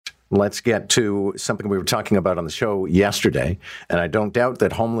let's get to something we were talking about on the show yesterday. And I don't doubt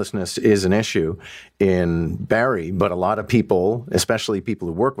that homelessness is an issue in Barrie, but a lot of people, especially people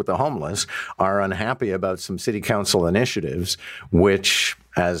who work with the homeless, are unhappy about some city council initiatives, which,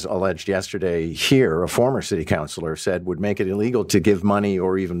 as alleged yesterday here, a former city councillor said would make it illegal to give money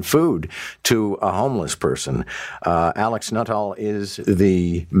or even food to a homeless person. Alex Nuttall is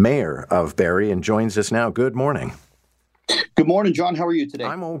the mayor of Barrie and joins us now. Good morning. Good morning, John. How are you today?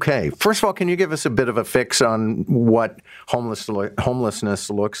 I'm okay. First of all, can you give us a bit of a fix on what homelessness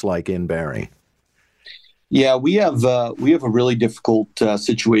looks like in Barrie? Yeah, we have a really difficult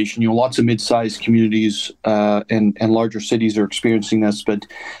situation. Lots of mid-sized communities and larger cities are experiencing this, but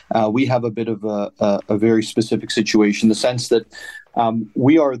we have a bit of a very specific situation in the sense that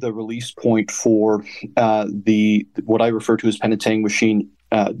we are the release point for what I refer to as panhandling machine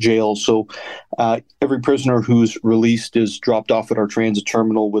jail. So every prisoner who's released is dropped off at our transit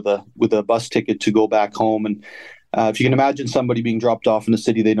terminal with a bus ticket to go back home. And if you can imagine somebody being dropped off in a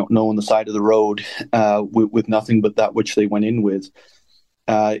city they don't know on the side of the road with nothing but that which they went in with,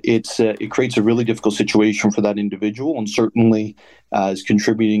 it creates a really difficult situation for that individual, and certainly is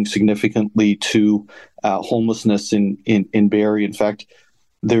contributing significantly to homelessness in Barrie. In fact,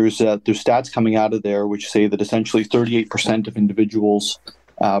 there's stats coming out of there which say that essentially 38% of individuals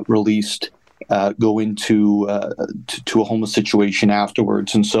released go into to a homeless situation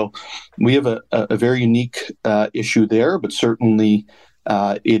afterwards. And so we have a very unique issue there, but certainly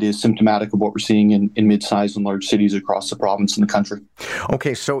it is symptomatic of what we're seeing in mid-sized and large cities across the province and the country.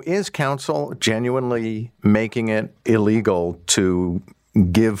 Okay, so is council genuinely making it illegal to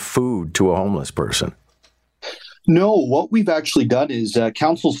give food to a homeless person? No, what we've actually done is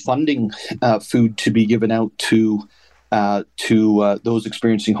council's funding food to be given out to those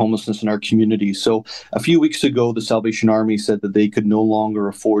experiencing homelessness in our community. So a few weeks ago, the Salvation Army said that they could no longer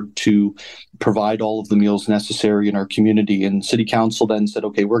afford to provide all of the meals necessary in our community. And City Council then said,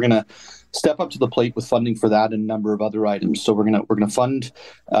 okay, we're going to step up to the plate with funding for that and a number of other items. So we're going to fund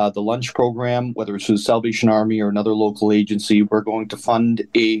the lunch program, whether it's through the Salvation Army or another local agency. We're going to fund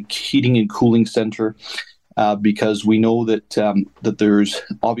a heating and cooling center. Because we know that there's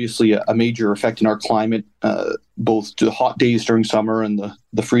obviously a major effect in our climate, both to the hot days during summer and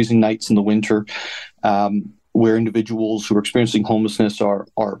the freezing nights in the winter, where individuals who are experiencing homelessness are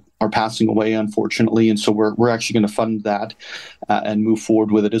passing away, unfortunately. And so we're actually going to fund that and move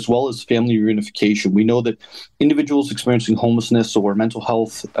forward with it, as well as family reunification. We know that individuals experiencing homelessness or mental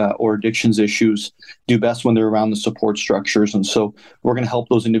health or addictions issues do best when they're around the support structures. And so we're going to help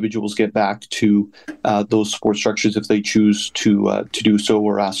those individuals get back to those support structures if they choose to do so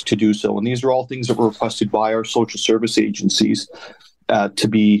or ask to do so. And these are all things that were requested by our social service agencies to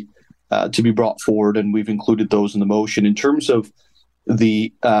be brought forward, and we've included those in the motion. In terms of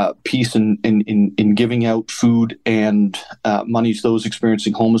the piece in giving out food and money to those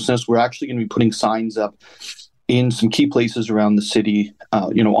experiencing homelessness, we're actually going to be putting signs up in some key places around the city,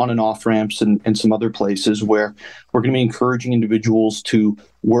 on and off ramps and some other places where we're going to be encouraging individuals to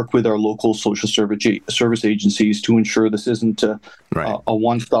work with our local social service agencies to ensure this isn't a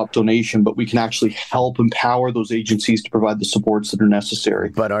one-stop donation, but we can actually help empower those agencies to provide the supports that are necessary.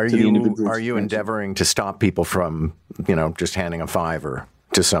 But are you endeavoring to stop people from, just handing a $5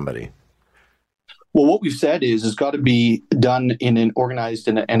 to somebody? Well, what we've said is it's got to be done in an organized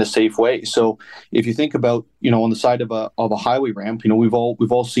and a safe way. So if you think about, on the side of a highway ramp, we've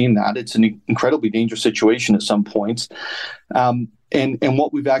all seen that. It's an incredibly dangerous situation at some points. And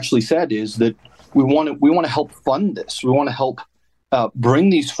what we've actually said is that we want to help fund this. We want to help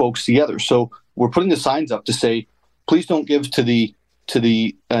bring these folks together. So we're putting the signs up to say, please don't give to the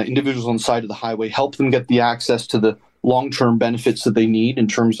individuals on the side of the highway. Help them get the access to the long-term benefits that they need in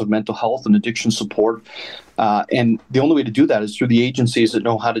terms of mental health and addiction support. And the only way to do that is through the agencies that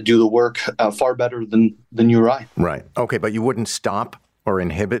know how to do the work far better than you or I. Right. Okay, but you wouldn't stop or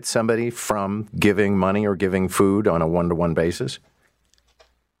inhibit somebody from giving money or giving food on a one-to-one basis?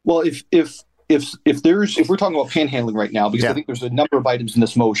 Well, if we're talking about panhandling right now, because I think there's a number of items in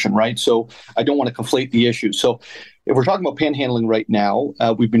this motion, right? So I don't want to conflate the issues. So if we're talking about panhandling right now,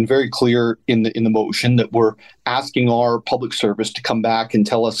 we've been very clear in the motion that we're asking our public service to come back and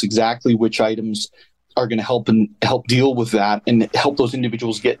tell us exactly which items are going to help deal with that and help those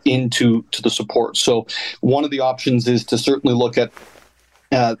individuals get into the support. So one of the options is to certainly look at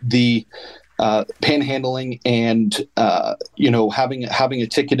the panhandling and having a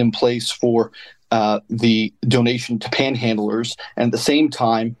ticket in place for the donation to panhandlers, and at the same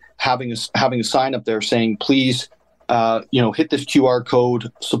time having a sign up there saying, please hit this QR code,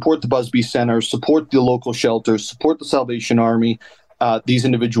 support the Busby Center, support the local shelters, support the Salvation Army, these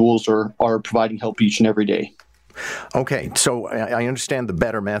individuals are providing help each and every day. Okay, so I understand the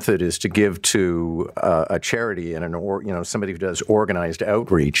better method is to give to a charity and somebody who does organized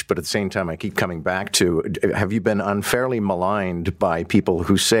outreach. But at the same time, I keep coming back to: have you been unfairly maligned by people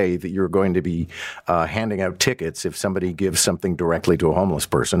who say that you're going to be handing out tickets if somebody gives something directly to a homeless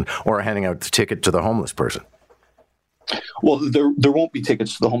person, or handing out the ticket to the homeless person? Well, there won't be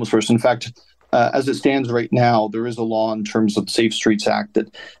tickets to the homeless person. In fact, as it stands right now, there is a law in terms of the Safe Streets Act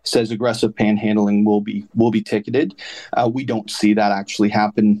that says aggressive panhandling will be ticketed. We don't see that actually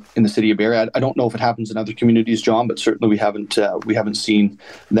happen in the city of Barrie. I don't know if it happens in other communities, John, but certainly we haven't seen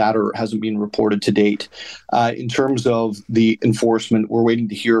that, or it hasn't been reported to date. In terms of the enforcement, we're waiting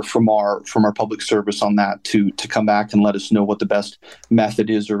to hear from our public service on that to come back and let us know what the best method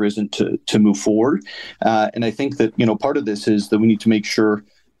is or isn't to move forward. And I think that part of this is that we need to make sure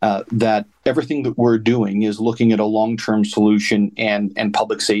that everything that we're doing is looking at a long-term solution and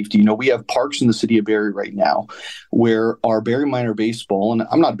public safety. We have parks in the city of Barrie right now where our Barrie Minor baseball, and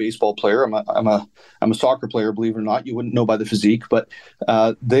I'm not a baseball player, I'm a soccer player, believe it or not. You wouldn't know by the physique, but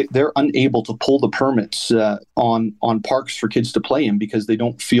they're unable to pull the permits on parks for kids to play in because they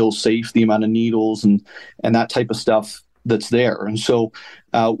don't feel safe, the amount of needles and that type of stuff that's there. And so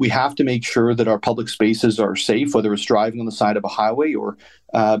we have to make sure that our public spaces are safe, whether it's driving on the side of a highway or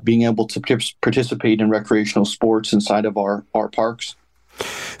being able to participate in recreational sports inside of our parks.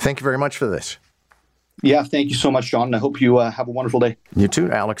 Thank you very much for this. Yeah, thank you so much, John. And I hope you have a wonderful day. You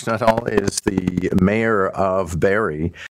too. Alex Nuttall is the mayor of Barrie.